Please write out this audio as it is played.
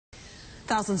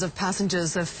Thousands of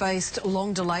passengers have faced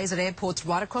long delays at airports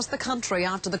right across the country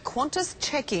after the Qantas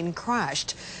check-in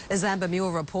crashed. As Amber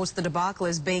Muir reports, the debacle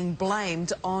is being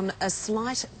blamed on a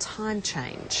slight time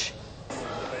change.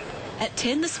 At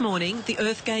 10 this morning, the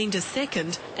Earth gained a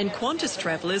second and Qantas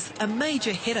travellers a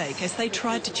major headache as they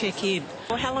tried to check in.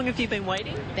 Well, how long have you been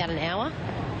waiting? About an hour.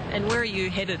 And where are you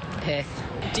headed? Perth.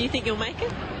 Do you think you'll make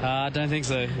it? I don't think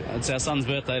so. It's our son's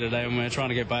birthday today and we're trying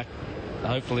to get back,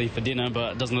 hopefully for dinner,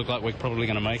 but it doesn't look like we're probably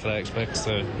going to make it, I expect.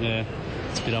 So, yeah,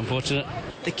 it's a bit unfortunate.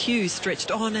 The queue stretched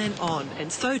on,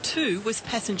 and so too was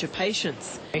passenger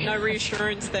patience. No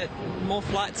reassurance that more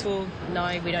flights will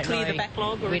clear the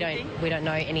backlog or anything? We don't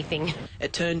know anything.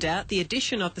 It turned out the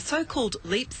addition of the so-called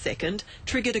leap second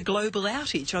triggered a global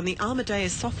outage on the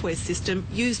Amadeus software system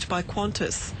used by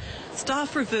Qantas.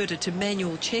 Staff reverted to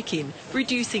manual check-in,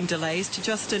 reducing delays to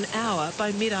just an hour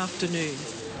by mid-afternoon.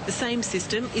 The same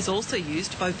system is also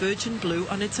used by Virgin Blue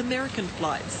on its American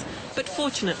flights, but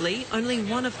fortunately only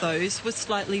one of those was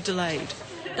slightly delayed.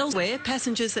 Elsewhere,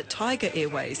 passengers at Tiger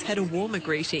Airways had a warmer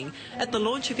greeting at the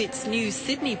launch of its new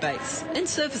Sydney base and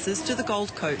services to the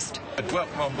Gold Coast.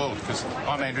 Welcome on board, because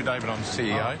I'm Andrew David, I'm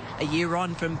CEO. A year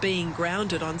on from being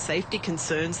grounded on safety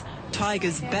concerns,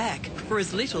 Tiger's back for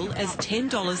as little as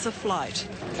 $10 a flight.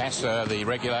 CASA,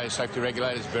 the safety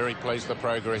regulators, very pleased with the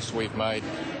progress we've made.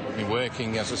 We've been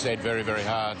working, as I said, very, very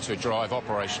hard to drive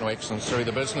operational excellence through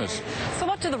the business. So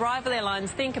what do the rival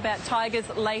airlines think about Tiger's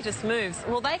latest moves?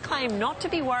 Well, they claim not to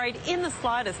be worried in the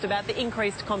slightest about the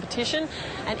increased competition,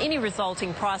 and any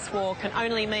resulting price war can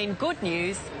only mean good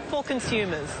news for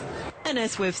consumers. And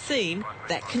as we've seen,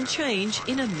 that can change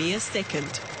in a mere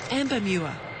second. Amber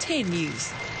Muir, 10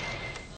 News.